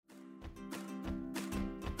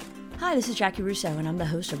Hi, this is Jackie Russo, and I'm the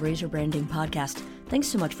host of Razor Branding Podcast. Thanks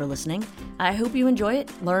so much for listening. I hope you enjoy it,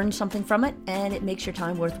 learn something from it, and it makes your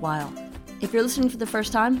time worthwhile. If you're listening for the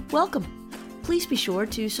first time, welcome. Please be sure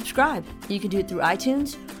to subscribe. You can do it through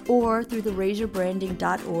iTunes or through the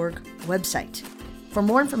razorbranding.org website. For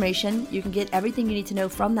more information, you can get everything you need to know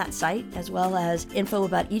from that site, as well as info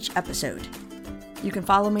about each episode. You can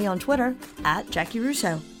follow me on Twitter at Jackie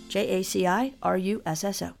Russo,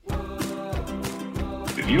 JaciRusso.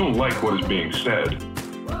 If you don't like what is being said,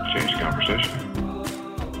 change the conversation.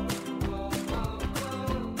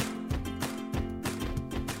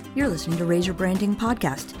 You're listening to Razor Branding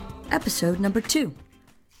Podcast, episode number 2.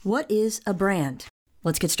 What is a brand?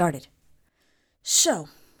 Let's get started. So,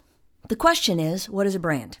 the question is, what is a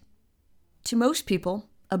brand? To most people,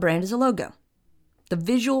 a brand is a logo, the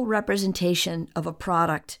visual representation of a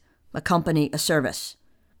product, a company, a service.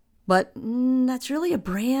 But that's really a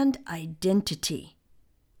brand identity.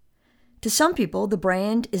 To some people, the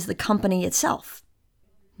brand is the company itself.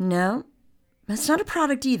 No, that's not a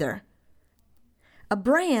product either. A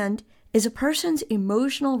brand is a person's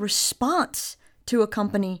emotional response to a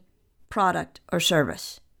company, product, or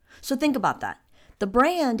service. So think about that. The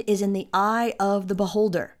brand is in the eye of the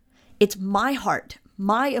beholder. It's my heart,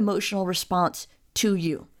 my emotional response to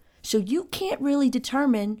you. So you can't really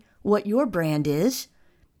determine what your brand is.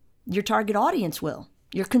 Your target audience will,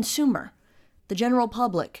 your consumer, the general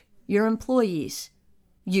public, your employees,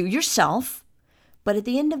 you yourself. But at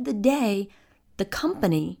the end of the day, the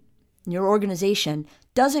company, your organization,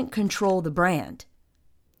 doesn't control the brand.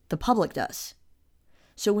 The public does.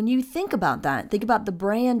 So when you think about that, think about the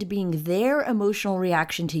brand being their emotional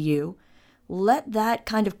reaction to you. Let that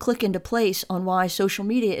kind of click into place on why social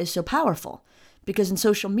media is so powerful. Because in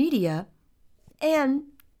social media, and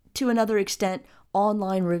to another extent,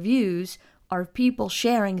 online reviews are people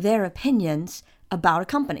sharing their opinions about a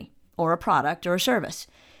company or a product or a service.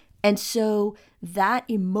 And so that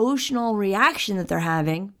emotional reaction that they're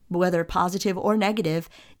having, whether positive or negative,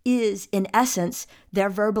 is in essence their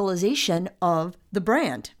verbalization of the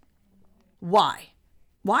brand. Why?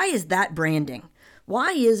 Why is that branding?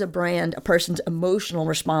 Why is a brand a person's emotional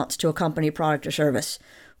response to a company, product, or service?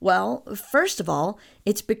 Well, first of all,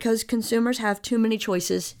 it's because consumers have too many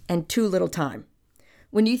choices and too little time.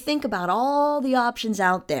 When you think about all the options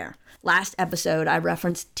out there, last episode I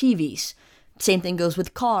referenced TVs. Same thing goes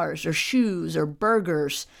with cars or shoes or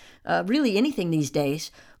burgers, really anything these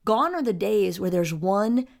days. Gone are the days where there's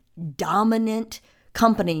one dominant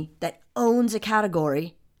company that owns a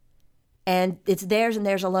category and it's theirs and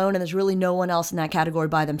theirs alone, and there's really no one else in that category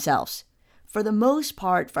by themselves. For the most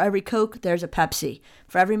part, for every Coke, there's a Pepsi.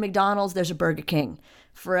 For every McDonald's, there's a Burger King.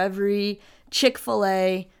 For every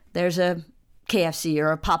Chick-fil-A, there's a KFC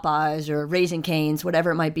or a Popeyes or Raising Cane's,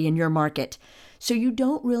 whatever it might be in your market. So you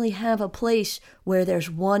don't really have a place where there's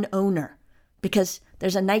one owner, because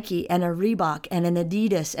there's a Nike and a Reebok and an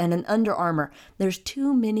Adidas and an Under Armour. There's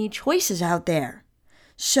too many choices out there.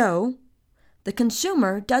 So the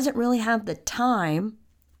consumer doesn't really have the time,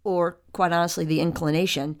 or quite honestly, the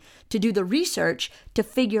inclination, to do the research to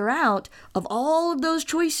figure out, of all of those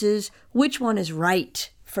choices, which one is right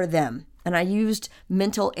for them. And I used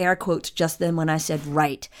mental air quotes just then when I said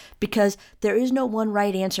right, because there is no one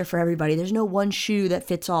right answer for everybody. There's no one shoe that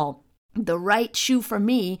fits all. The right shoe for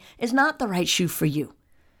me is not the right shoe for you.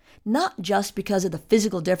 Not just because of the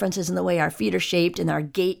physical differences in the way our feet are shaped and our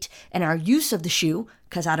gait and our use of the shoe,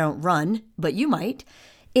 because I don't run, but you might.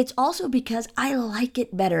 It's also because I like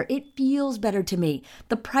it better. It feels better to me.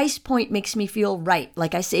 The price point makes me feel right,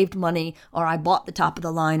 like I saved money or I bought the top of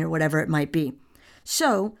the line or whatever it might be.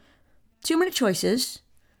 So, too many choices,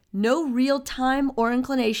 no real time or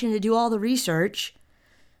inclination to do all the research,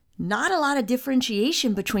 not a lot of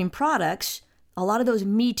differentiation between products. A lot of those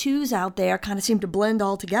Me Too's out there kind of seem to blend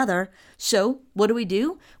all together. So what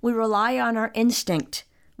do? We rely on our instinct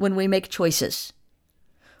when we make choices.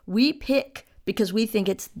 We pick because we think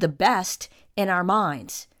it's the best in our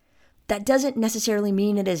minds. That doesn't necessarily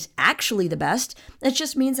mean it is actually the best. It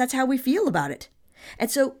just means that's how we feel about it.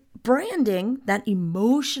 And so branding, that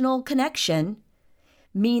emotional connection,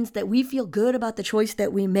 means that we feel good about the choice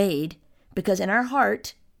that we made, because in our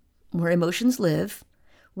heart, where emotions live,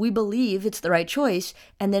 we believe it's the right choice.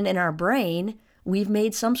 And then in our brain, we've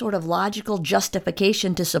made some sort of logical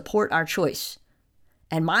justification to support our choice.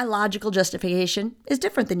 And my logical justification is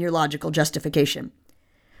different than your logical justification.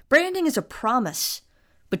 Branding is a promise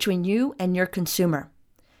between you and your consumer.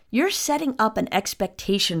 You're setting up an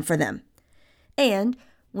expectation for them. And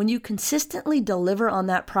when you consistently deliver on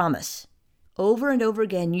that promise, over and over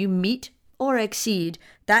again, you meet or exceed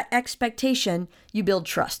that expectation, you build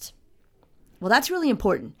trust. Well, that's really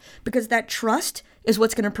important because that trust is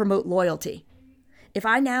what's going to promote loyalty. If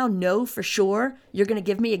I now know for sure you're going to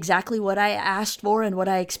give me exactly what I asked for and what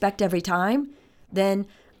I expect every time, then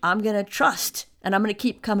I'm going to trust and I'm going to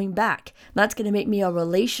keep coming back. That's going to make me a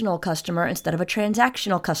relational customer instead of a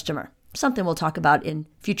transactional customer, something we'll talk about in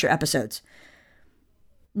future episodes.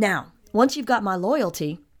 Now, once you've got my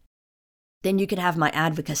loyalty, then you can have my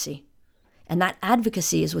advocacy. And that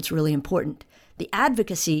advocacy is what's really important. The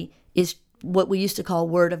advocacy is what we used to call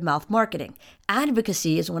word of mouth marketing.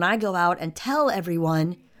 Advocacy is when I go out and tell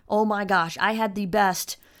everyone, oh my gosh, I had the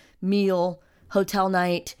best meal, hotel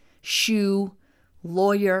night, shoe,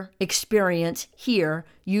 lawyer experience here.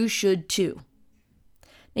 You should too.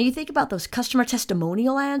 Now you think about those customer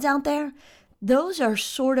testimonial ads out there. Those are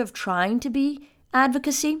sort of trying to be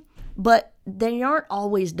advocacy, but they aren't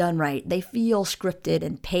always done right. They feel scripted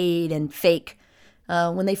and paid and fake.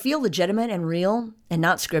 When they feel legitimate and real and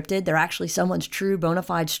not scripted, they're actually someone's true bona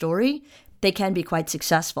fide story, they can be quite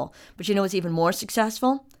successful. But you know what's even more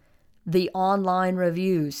successful? The online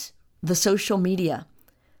reviews, the social media,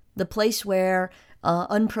 the place where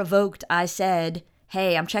unprovoked I said,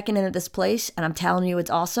 hey, I'm checking in at this place and I'm telling you it's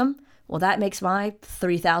awesome. Well, that makes my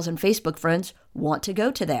 3,000 Facebook friends want to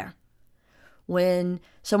go to there. When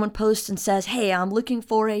someone posts and says, hey, I'm looking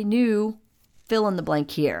for a new fill in the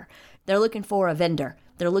blank here. They're looking for a vendor.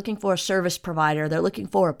 They're looking for a service provider. They're looking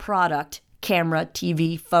for a product, camera,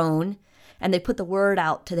 TV, phone, and they put the word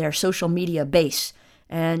out to their social media base.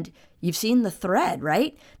 And you've seen the thread,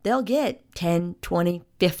 right? They'll get 10, 20,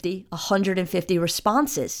 50, 150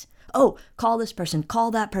 responses. Oh, call this person, call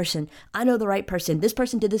that person. I know the right person. This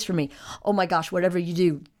person did this for me. Oh my gosh, whatever you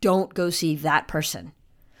do, don't go see that person.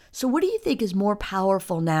 So what do you think is more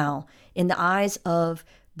powerful now in the eyes of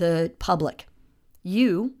the public?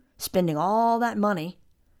 You spending all that money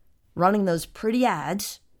running those pretty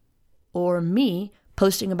ads, or me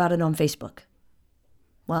posting about it on Facebook?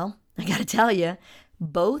 Well, I gotta tell you,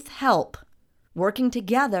 both help. Working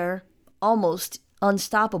together, almost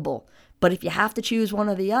unstoppable. But if you have to choose one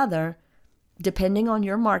or the other, depending on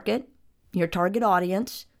your market, your target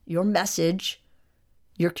audience, your message,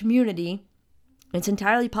 your community, it's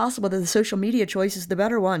entirely possible that the social media choice is the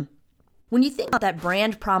better one. When you think about that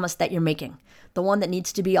brand promise that you're making, the one that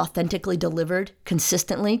needs to be authentically delivered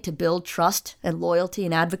consistently to build trust and loyalty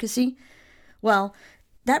and advocacy, well,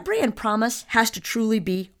 that brand promise has to truly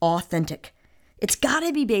be authentic. It's got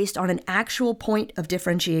to be based on an actual point of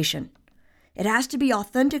differentiation. It has to be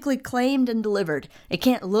authentically claimed and delivered. It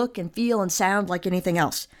can't look and feel and sound like anything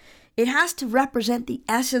else. It has to represent the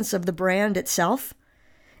essence of the brand itself.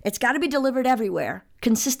 It's got to be delivered everywhere,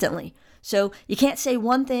 consistently. So you can't say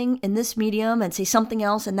one thing in this medium and say something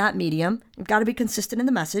else in that medium. You've got to be consistent in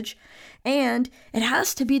the message. And it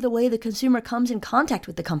has to be the way the consumer comes in contact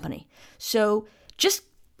with the company. So just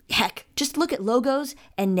look at logos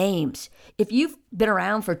and names. If you've been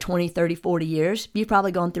around for 20, 30, 40 years, you've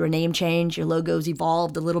probably gone through a name change. Your logo's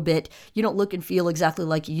evolved a little bit. You don't look and feel exactly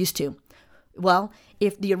like you used to. Well,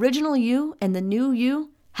 if the original you and the new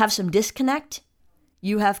you have some disconnect,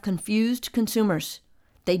 you have confused consumers.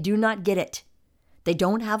 They do not get it. They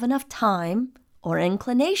don't have enough time or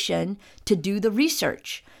inclination to do the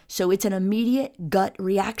research. So it's an immediate gut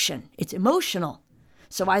reaction. It's emotional.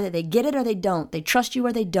 So either they get it or they don't. They trust you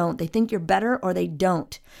or they don't. They think you're better or they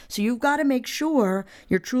don't. So you've got to make sure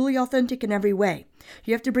you're truly authentic in every way.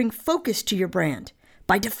 You have to bring focus to your brand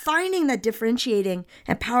by defining that differentiating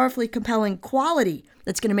and powerfully compelling quality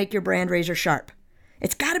that's going to make your brand razor sharp.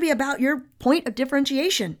 It's got to be about your point of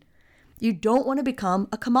differentiation. You don't want to become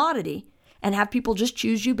a commodity and have people just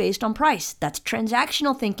choose you based on price. That's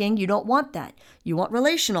transactional thinking. You don't want that. You want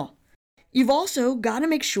relational. You've also got to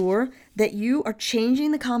make sure that you are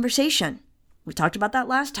changing the conversation. We talked about that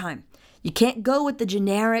last time. You can't go with the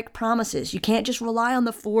generic promises. You can't just rely on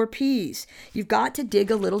the 4 Ps. You've got to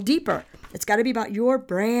dig a little deeper. It's got to be about your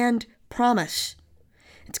brand promise.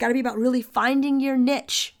 It's got to be about really finding your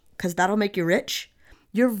niche, because that'll make you rich.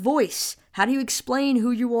 Your voice. How do you explain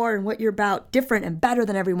who you are and what you're about different and better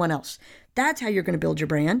than everyone else? That's how you're going to build your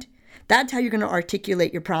brand. That's how you're going to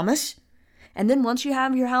articulate your promise. And then once you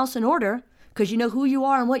have your house in order, because you know who you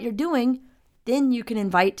are and what you're doing, then you can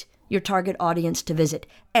invite your target audience to visit,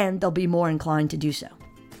 and they'll be more inclined to do so.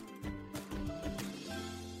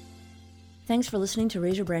 Thanks for listening to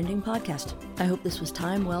Razor Branding Podcast. I hope this was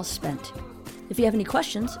time well spent. If you have any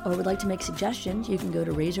questions or would like to make suggestions, you can go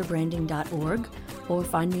to razorbranding.org or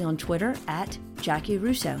find me on Twitter at Jackie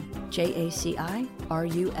Russo, JaciRusso,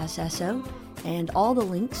 and all the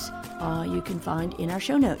links you can find in our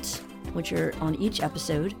show notes, which are on each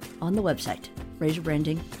episode on the website,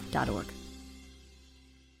 razorbranding.org.